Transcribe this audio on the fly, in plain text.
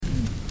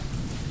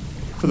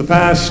For the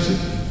past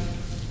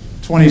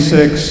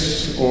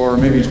 26 or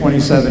maybe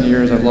 27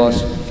 years, I've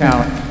lost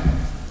count,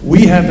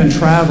 we have been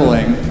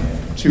traveling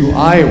to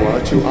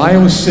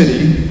Iowa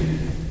City,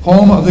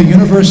 home of the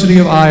University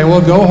of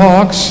Iowa, go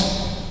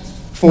Hawks,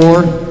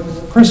 for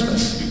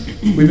Christmas.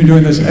 We've been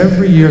doing this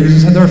every year.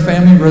 This is our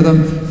family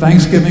rhythm.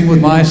 Thanksgiving with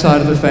my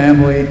side of the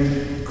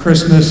family,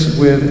 Christmas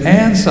with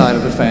Ann's side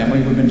of the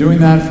family. We've been doing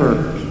that for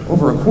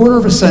over a quarter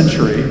of a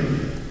century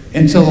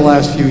until the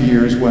last few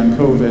years when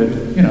COVID,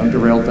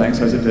 derailed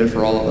things as it did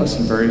for all of us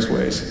in various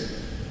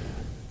ways.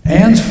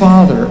 Ann's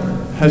father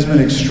has been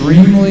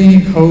extremely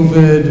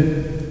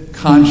COVID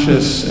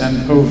conscious and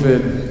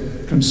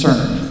COVID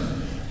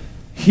concerned.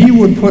 He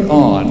would put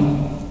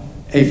on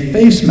a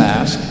face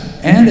mask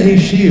and a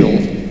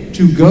shield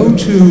to go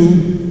to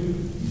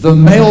the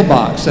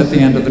mailbox at the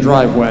end of the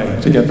driveway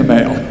to get the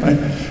mail. Right?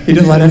 He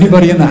didn't let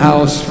anybody in the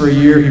house for a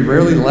year. He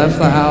rarely left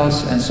the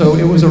house. And so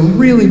it was a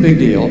really big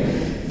deal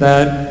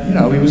that,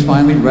 he was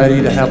finally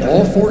ready to have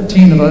all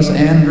 14 of us,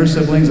 Ann and her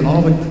siblings, and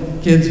all the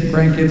kids and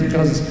grandkids and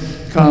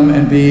cousins come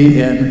and be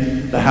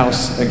in the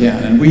house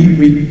again. And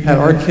we had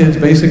our kids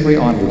basically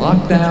on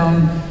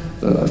lockdown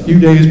a few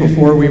days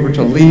before we were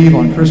to leave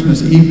on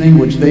Christmas evening,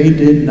 which they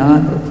did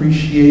not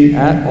appreciate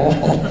at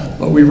all.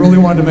 But we really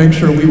wanted to make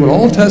sure we would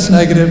all test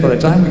negative by the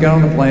time we got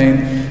on the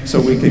plane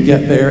so we could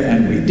get there,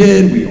 and we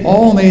did. We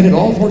all made it.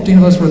 All 14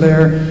 of us were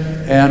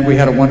there, and we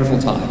had a wonderful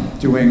time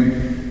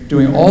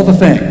doing all the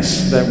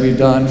things that we've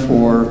done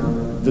for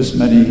this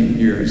many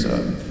years.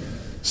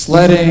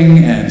 Sledding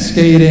and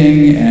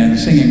skating and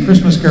singing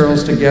Christmas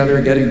carols together,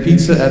 getting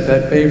pizza at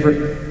that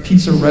favorite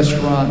pizza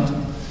restaurant,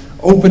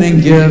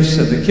 opening gifts,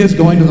 and the kids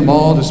going to the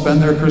mall to spend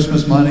their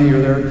Christmas money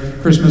or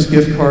their Christmas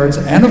gift cards,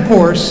 and of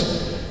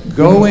course,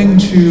 going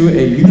to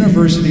a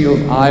University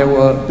of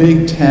Iowa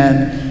Big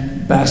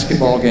Ten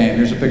basketball game.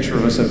 Here's a picture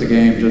of us at the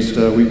game just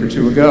a week or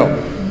two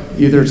ago.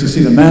 Either to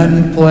see the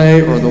men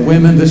play or the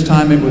women. This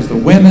time it was the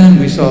women.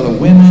 We saw the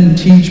women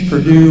teach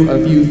Purdue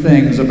a few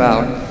things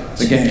about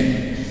the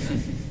game.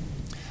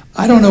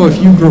 I don't know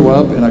if you grew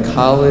up in a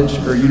college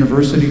or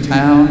university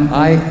town.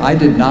 I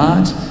did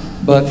not.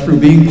 But through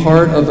being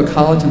part of the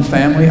Colleton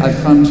family,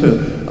 I've come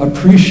to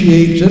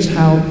appreciate just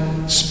how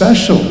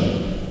special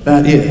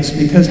that is.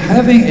 Because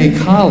having a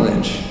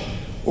college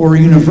or a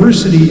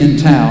university in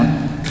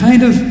town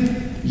kind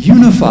of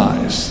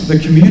unifies the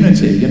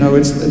community.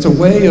 It's a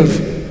way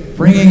of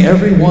bringing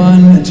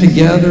everyone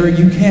together.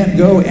 You can't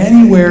go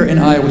anywhere in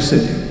Iowa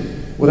City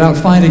without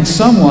finding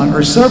someone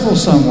or several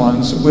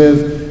someones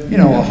with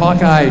a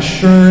Hawkeye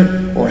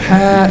shirt or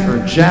hat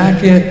or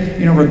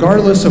jacket,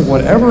 regardless of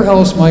whatever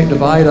else might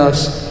divide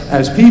us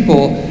as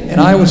people. In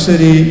Iowa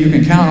City, you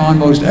can count on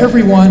most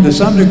everyone to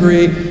some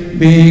degree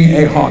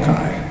being a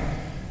Hawkeye.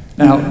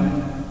 Now,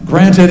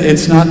 granted,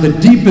 it's not the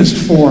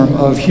deepest form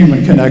of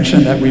human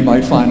connection that we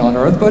might find on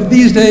Earth, but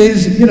these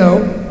days,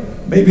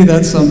 maybe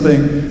that's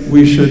something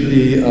we should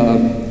be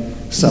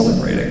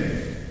celebrating.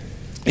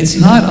 It's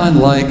not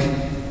unlike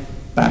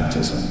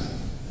baptism.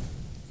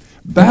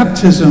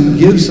 Baptism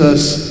gives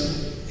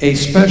us a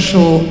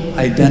special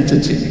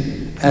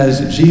identity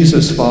as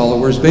Jesus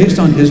followers based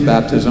on his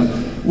baptism,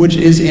 which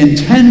is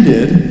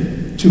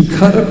intended to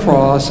cut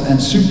across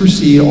and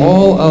supersede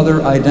all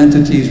other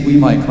identities we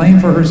might claim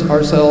for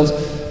ourselves.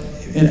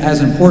 And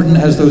as important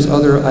as those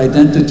other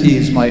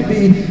identities might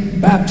be,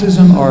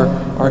 baptism,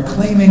 our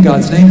claiming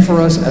God's name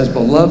for us as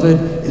beloved,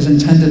 is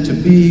intended to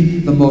be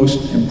the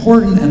most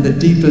important and the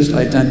deepest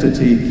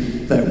identity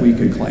that we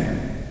could claim.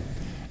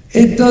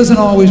 It doesn't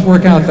always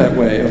work out that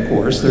way, of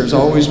course. There's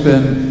always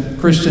been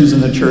Christians in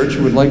the church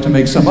who would like to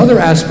make some other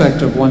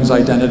aspect of one's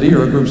identity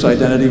or a group's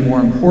identity more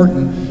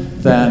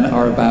important than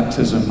our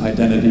baptism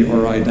identity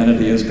or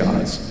identity as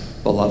God's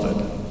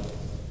beloved.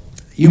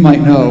 You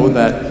might know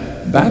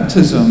that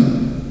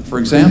baptism, for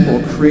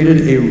example,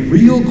 created a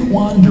real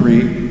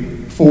quandary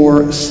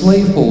for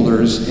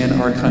slaveholders in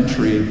our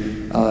country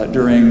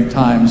during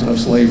times of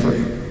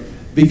slavery.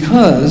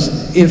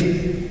 Because if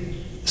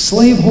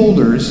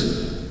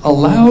slaveholders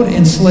allowed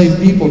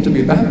enslaved people to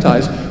be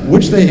baptized,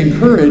 which they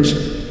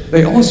encouraged,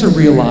 they also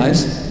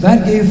realized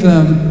that gave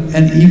them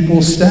an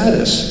equal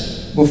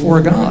status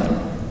before God.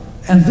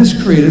 And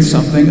this created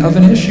something of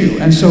an issue.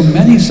 And so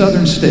many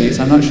southern states,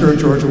 I'm not sure if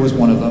Georgia was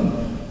one of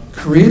them,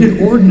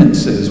 created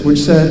ordinances which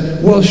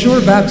said, well, sure,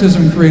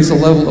 baptism creates a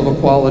level of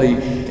equality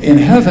in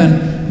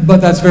heaven,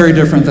 but that's very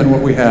different than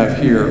what we have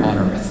here on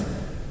earth.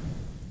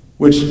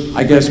 Which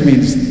I guess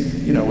means,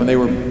 when they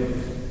were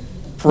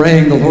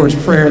praying the Lord's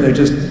Prayer, they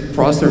just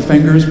crossed their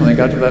fingers when they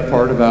got to that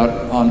part about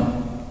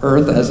on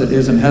earth as it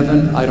is in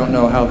heaven. I don't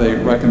know how they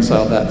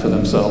reconciled that for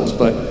themselves,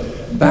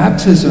 but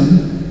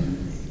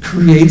baptism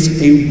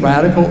creates a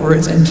radical, or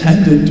it's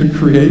intended to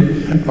create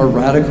a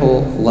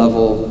radical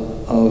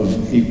level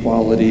of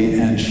equality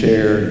and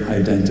shared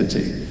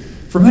identity.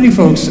 For many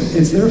folks,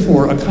 it's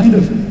therefore a kind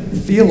of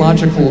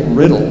theological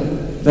riddle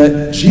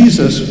that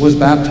Jesus was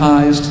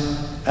baptized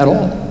at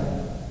all.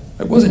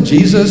 It wasn't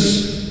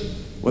Jesus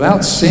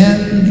without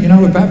sin.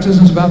 If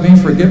baptism is about being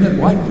forgiven,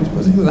 why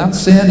wasn't he without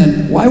sin?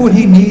 And why would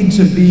he need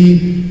to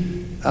be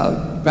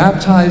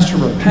baptized to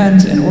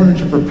repent in order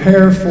to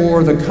prepare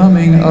for the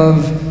coming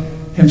of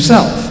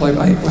himself.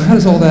 How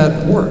does all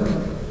that work?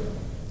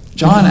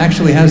 John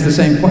actually has the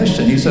same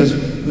question. He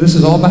says, this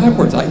is all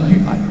backwards.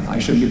 I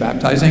shouldn't be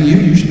baptizing you.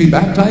 You should be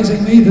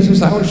baptizing me. This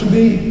is how it should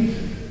be.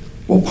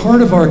 Well,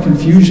 part of our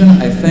confusion,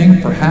 I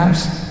think,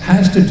 perhaps,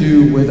 has to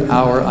do with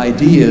our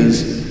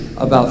ideas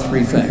about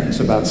three things: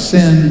 about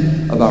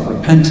sin, about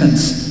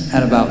repentance,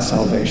 and about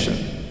salvation.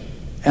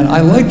 And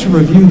I like to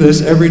review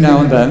this every now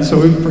and then,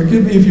 so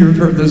forgive me if you've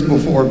heard this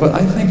before, but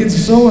I think it's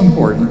so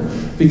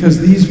important because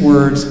these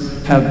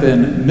words have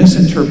been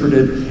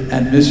misinterpreted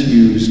and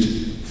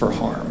misused for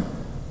harm.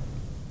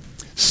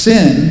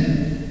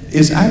 Sin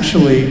is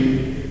actually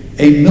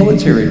a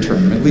military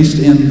term, at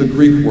least in the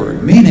Greek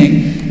word,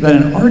 meaning that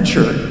an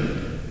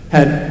archer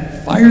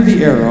had fired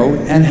the arrow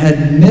and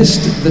had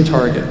missed the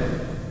target.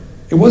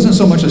 It wasn't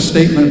so much a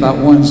statement about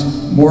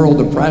one's moral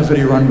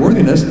depravity or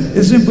unworthiness.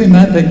 It simply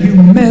meant that you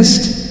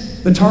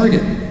missed the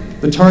target.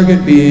 The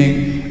target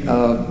being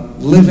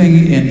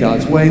living in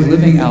God's way,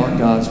 living out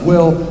God's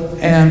will.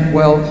 And,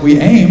 well, we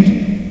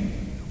aimed,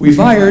 we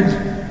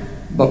fired,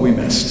 but we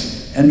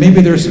missed. And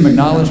maybe there's some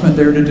acknowledgement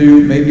there to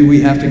do. Maybe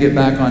we have to get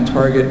back on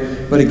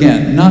target. But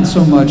again, not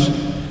so much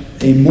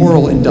a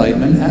moral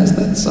indictment as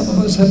that some of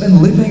us have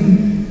been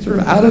living sort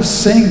of out of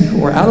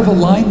sync or out of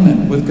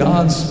alignment with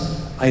God's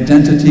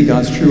identity,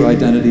 God's true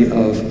identity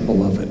of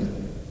beloved.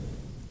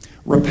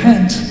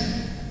 Repent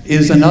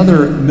is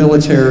another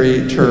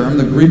military term.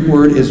 The Greek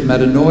word is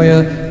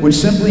metanoia, which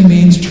simply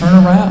means turn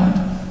around,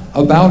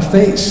 about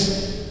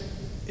face.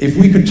 If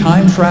we could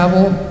time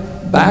travel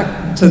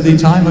back to the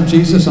time of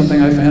Jesus,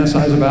 something I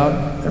fantasize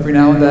about every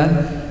now and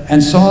then,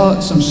 and saw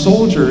some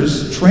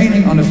soldiers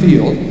training on a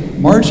field,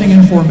 marching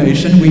in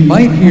formation, we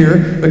might hear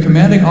the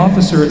commanding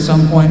officer at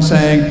some point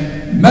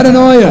saying,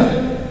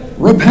 metanoia,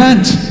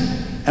 repent.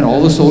 And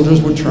all the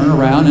soldiers would turn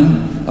around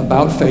and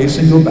about face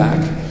and go back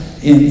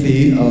in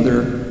the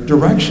other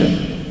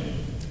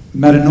direction.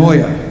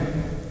 Metanoia,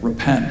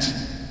 repent.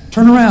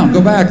 Turn around,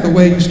 go back the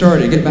way you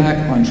started, get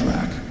back on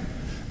track.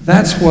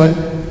 That's what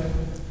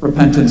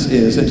repentance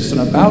is. It's an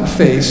about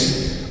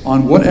face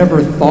on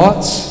whatever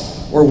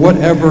thoughts or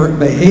whatever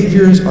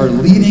behaviors are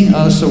leading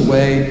us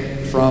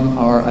away from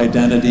our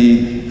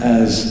identity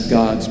as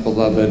God's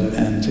beloved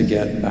and to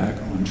get back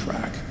on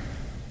track.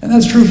 And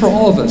that's true for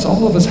all of us.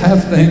 All of us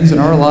have things in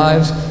our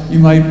lives. You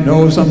might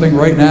know of something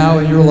right now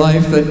in your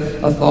life, that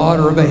a thought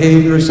or a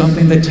behavior or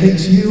something that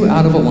takes you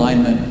out of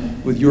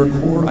alignment with your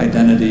core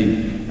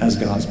identity as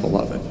God's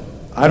beloved.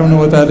 I don't know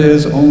what that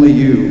is. Only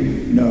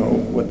you know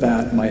what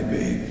that might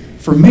be.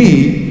 For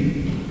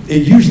me,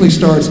 it usually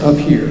starts up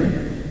here.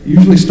 It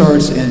usually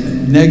starts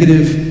in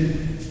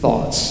negative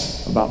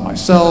thoughts about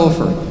myself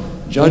or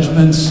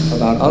judgments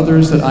about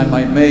others that I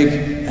might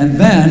make. And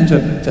then,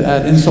 to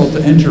add insult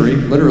to injury,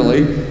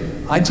 literally,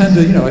 I tend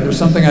to, there's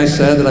something I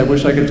said that I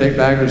wish I could take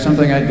back, or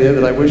something I did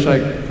that I wish I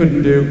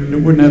couldn't do,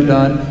 wouldn't have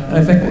done. And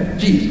I think, well,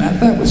 geez, Matt,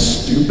 that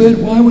was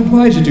stupid.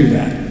 Why'd you do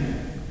that?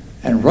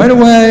 And right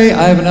away,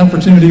 I have an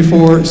opportunity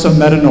for some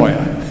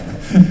metanoia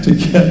to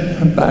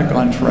get back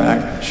on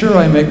track. Sure,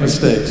 I make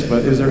mistakes,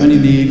 but is there any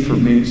need for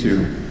me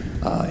to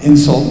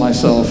insult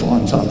myself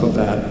on top of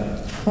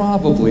that?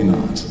 Probably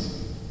not.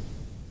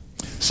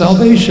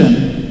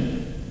 Salvation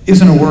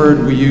isn't a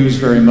word we use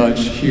very much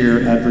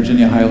here at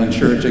Virginia Highland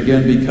Church,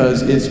 again,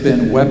 because it's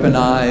been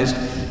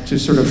weaponized to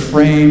sort of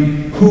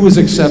frame who is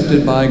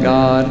accepted by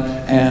God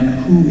and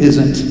who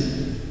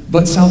isn't.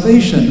 But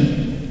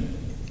salvation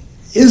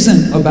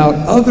isn't about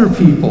other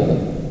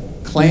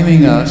people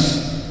claiming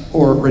us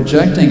or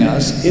rejecting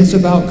us. It's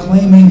about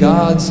claiming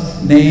God's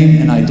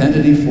name and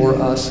identity for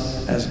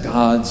us as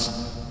God's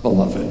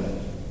beloved.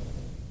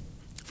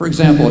 For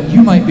example,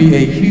 you might be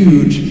a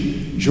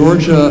huge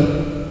Georgia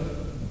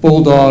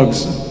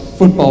Bulldogs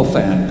football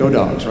fan. Go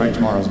Dogs, right?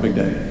 Tomorrow's a big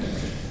day.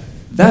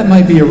 That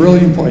might be a really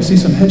important. I see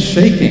some head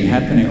shaking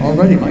happening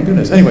already. My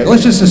goodness. Anyway,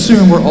 let's just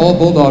assume we're all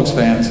Bulldogs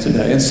fans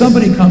today. And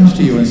somebody comes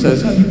to you and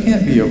says, "Oh, you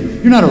can't be you're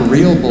not a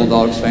real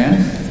Bulldogs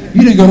fan.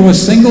 You didn't go to a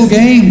single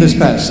game this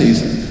past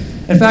season.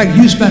 In fact,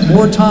 you spent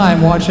more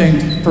time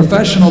watching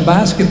professional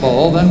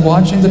basketball than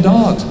watching the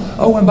Dogs.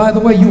 Oh, and by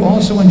the way, you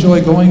also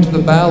enjoy going to the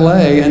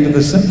ballet and to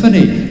the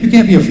symphony. You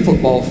can't be a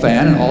football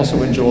fan and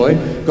also enjoy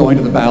going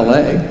to the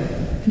ballet."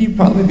 And you'd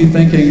probably be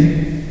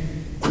thinking,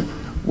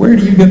 where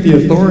do you get the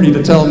authority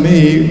to tell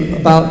me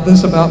about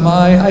this, about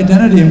my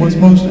identity and what's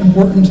most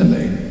important to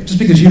me? Just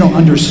because you don't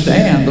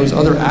understand those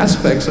other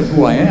aspects of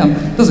who I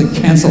am doesn't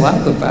cancel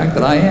out the fact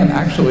that I am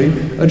actually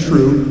a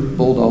true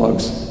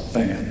Bulldogs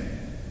fan.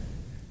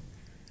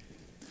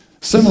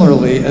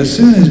 Similarly, as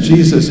soon as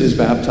Jesus is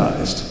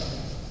baptized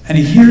and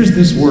he hears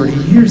this word,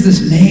 he hears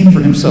this name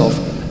for himself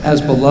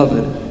as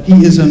beloved,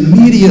 he is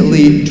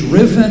immediately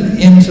driven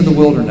into the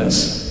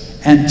wilderness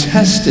and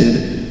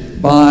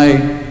tested by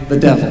the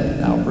devil.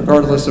 Now,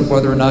 regardless of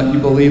whether or not you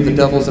believe the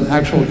devil's an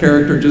actual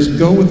character, just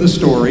go with the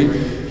story.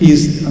 He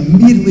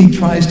immediately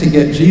tries to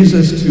get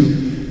Jesus to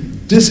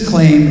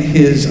disclaim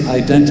his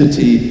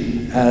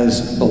identity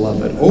as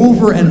beloved.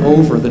 Over and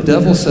over, the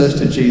devil says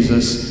to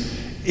Jesus,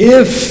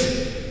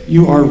 If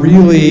you are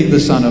really the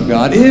Son of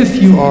God,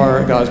 if you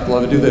are God's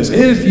beloved, do this.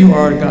 If you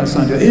are God's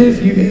Son, do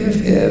if.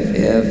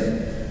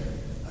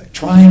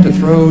 Trying to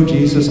throw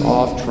Jesus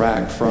off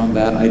track from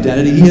that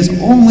identity he has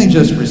only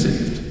just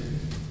received.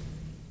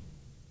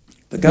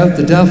 The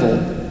devil,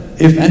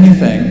 if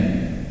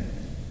anything,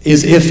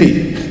 is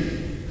iffy,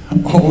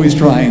 always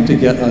trying to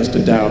get us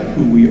to doubt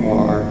who we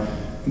are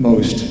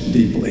most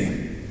deeply.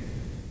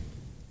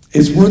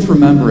 It's worth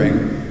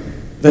remembering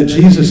that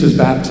Jesus'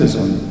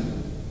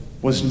 baptism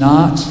was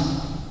not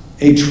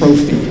a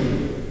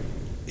trophy.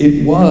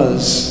 It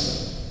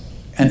was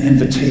an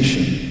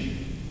invitation.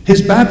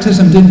 His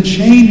baptism didn't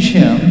change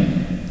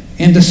him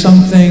into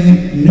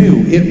something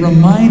new. It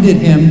reminded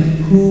him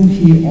who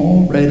he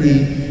already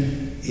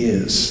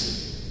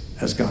is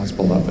as God's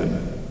beloved,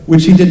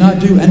 which he did not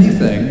do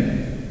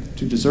anything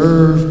to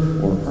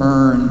deserve or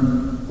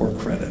earn or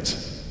credit.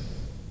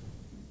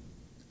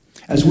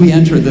 As we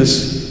enter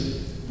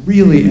this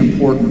really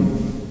important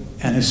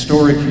and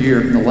historic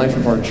year in the life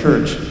of our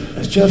church,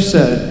 as Jeff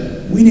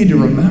said, we need to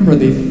remember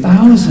the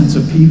thousands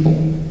of people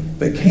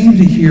that came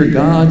to hear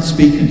God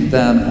speaking to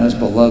them as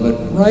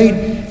beloved right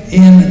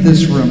in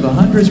this room, the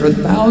hundreds or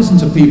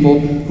thousands of people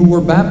who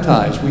were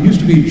baptized. We used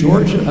to be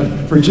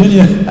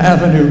Virginia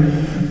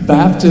Avenue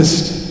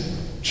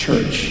Baptist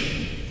Church.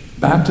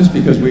 Baptist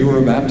because we were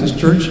a Baptist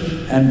church,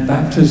 and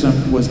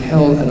baptism was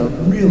held at a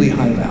really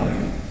high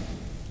value.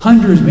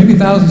 Hundreds, maybe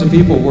thousands of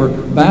people were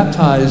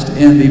baptized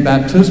in the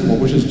baptismal,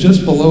 which is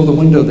just below the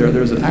window there.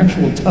 There's an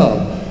actual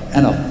tub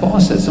and a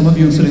faucet. Some of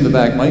you sitting in the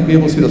back might be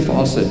able to see the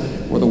faucet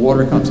where the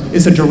water comes.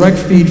 It's a direct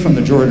feed from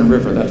the Jordan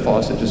River. That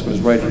faucet just goes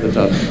right into the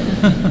tub.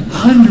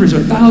 Hundreds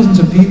or thousands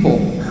of people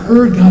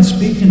heard God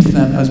speaking to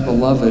them as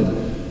beloved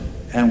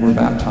and were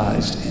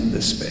baptized in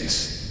this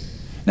space.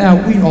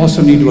 Now, we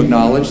also need to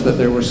acknowledge that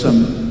there were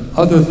some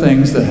other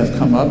things that have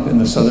come up in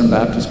the Southern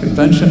Baptist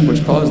Convention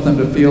which caused them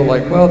to feel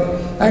like, well,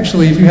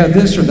 actually, if you have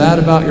this or that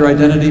about your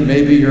identity,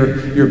 maybe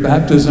your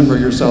baptism or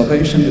your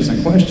salvation is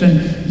in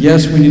question.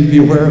 Yes, we need to be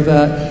aware of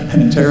that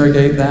and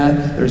interrogate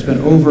that. There's been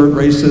overt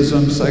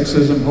racism,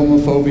 sexism,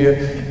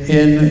 homophobia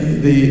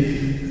in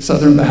the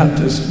Southern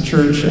Baptist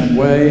Church and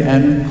way,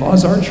 and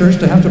cause our church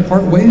to have to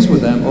part ways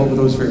with them over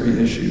those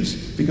very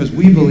issues. Because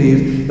we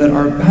believe that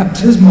our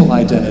baptismal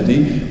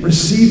identity,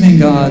 receiving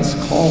God's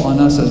call on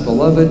us as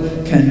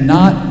beloved,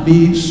 cannot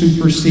be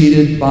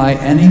superseded by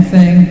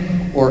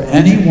anything or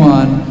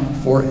anyone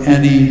for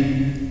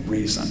any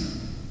reason.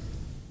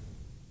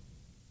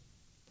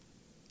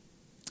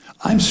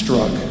 I'm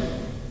struck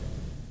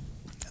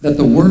that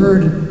the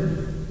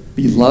word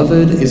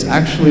beloved is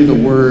actually the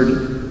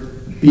word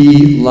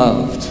be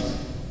loved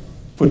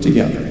put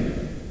together.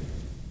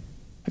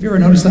 Have you ever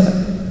noticed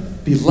that?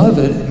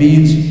 Beloved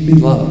means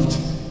beloved,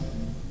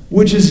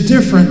 which is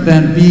different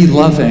than be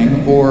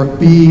loving or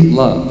be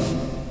love.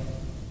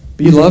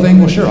 Be loving,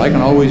 well sure, I can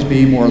always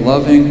be more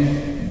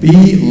loving.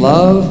 Be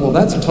love, well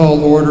that's a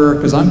tall order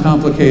because I'm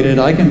complicated.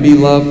 I can be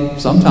love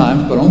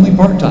sometimes, but only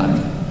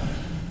part-time.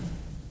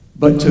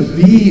 But to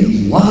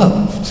be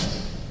loved,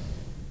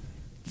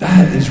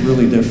 that is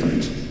really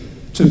different.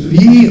 To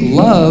be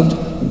loved,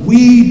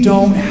 we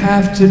don't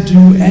have to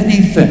do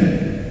anything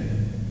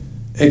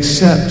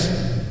except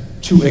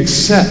to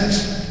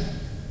accept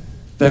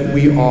that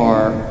we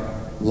are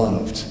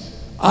loved.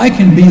 I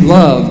can be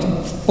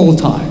loved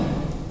full-time.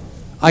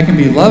 I can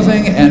be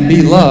loving and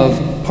be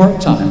loved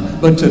part-time.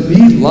 But to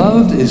be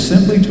loved is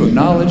simply to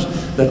acknowledge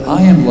that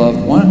I am loved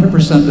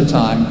 100% of the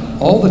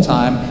time, all the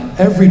time,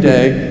 every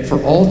day,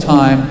 for all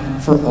time,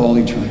 for all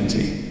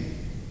eternity.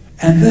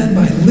 And then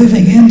by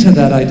living into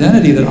that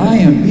identity that I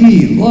am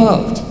be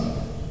loved,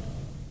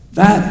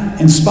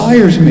 that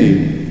inspires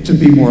me to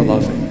be more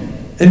loving.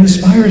 It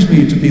inspires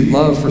me to be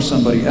loved for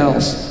somebody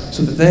else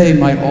so that they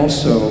might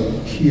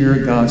also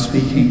hear God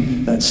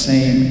speaking that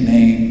same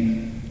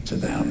name to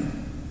them.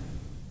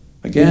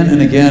 Again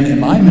and again in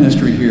my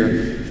ministry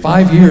here,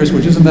 5 years,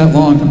 which isn't that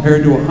long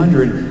compared to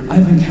 100,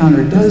 I've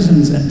encountered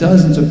dozens and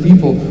dozens of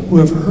people who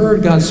have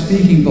heard God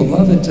speaking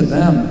beloved to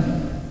them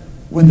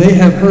when they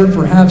have heard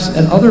perhaps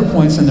at other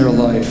points in their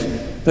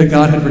life that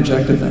God had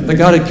rejected them, that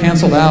God had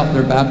canceled out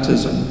their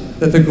baptism,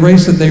 that the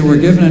grace that they were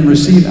given and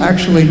received,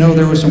 actually, no,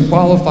 there were some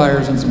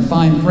qualifiers and some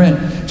fine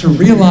print, to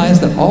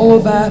realize that all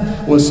of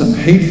that was some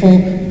hateful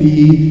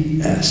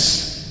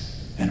BS.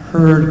 And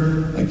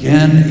heard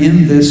again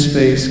in this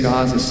space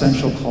God's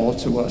essential call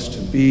to us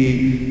to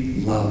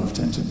be loved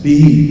and to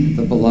be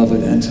the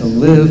beloved and to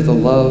live the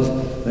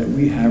love that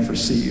we have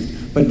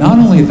received. But not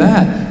only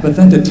that, but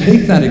then to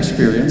take that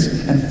experience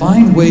and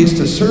find ways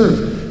to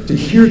serve, to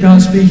hear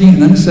God speaking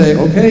and then say,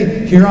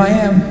 okay, here I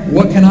am.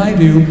 What can I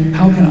do?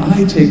 How can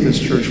I take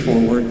this church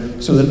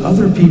forward so that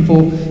other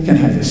people can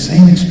have the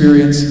same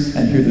experience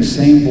and hear the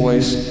same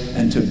voice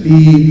and to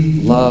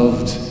be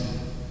loved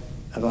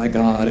by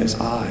God as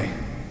I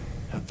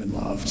have been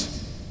loved?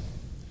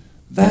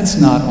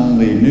 That's not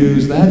only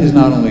news, that is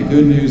not only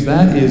good news,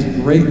 that is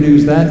great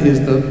news, that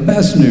is the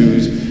best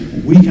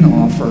news we can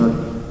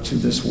offer to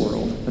this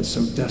world that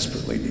so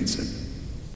desperately needs it.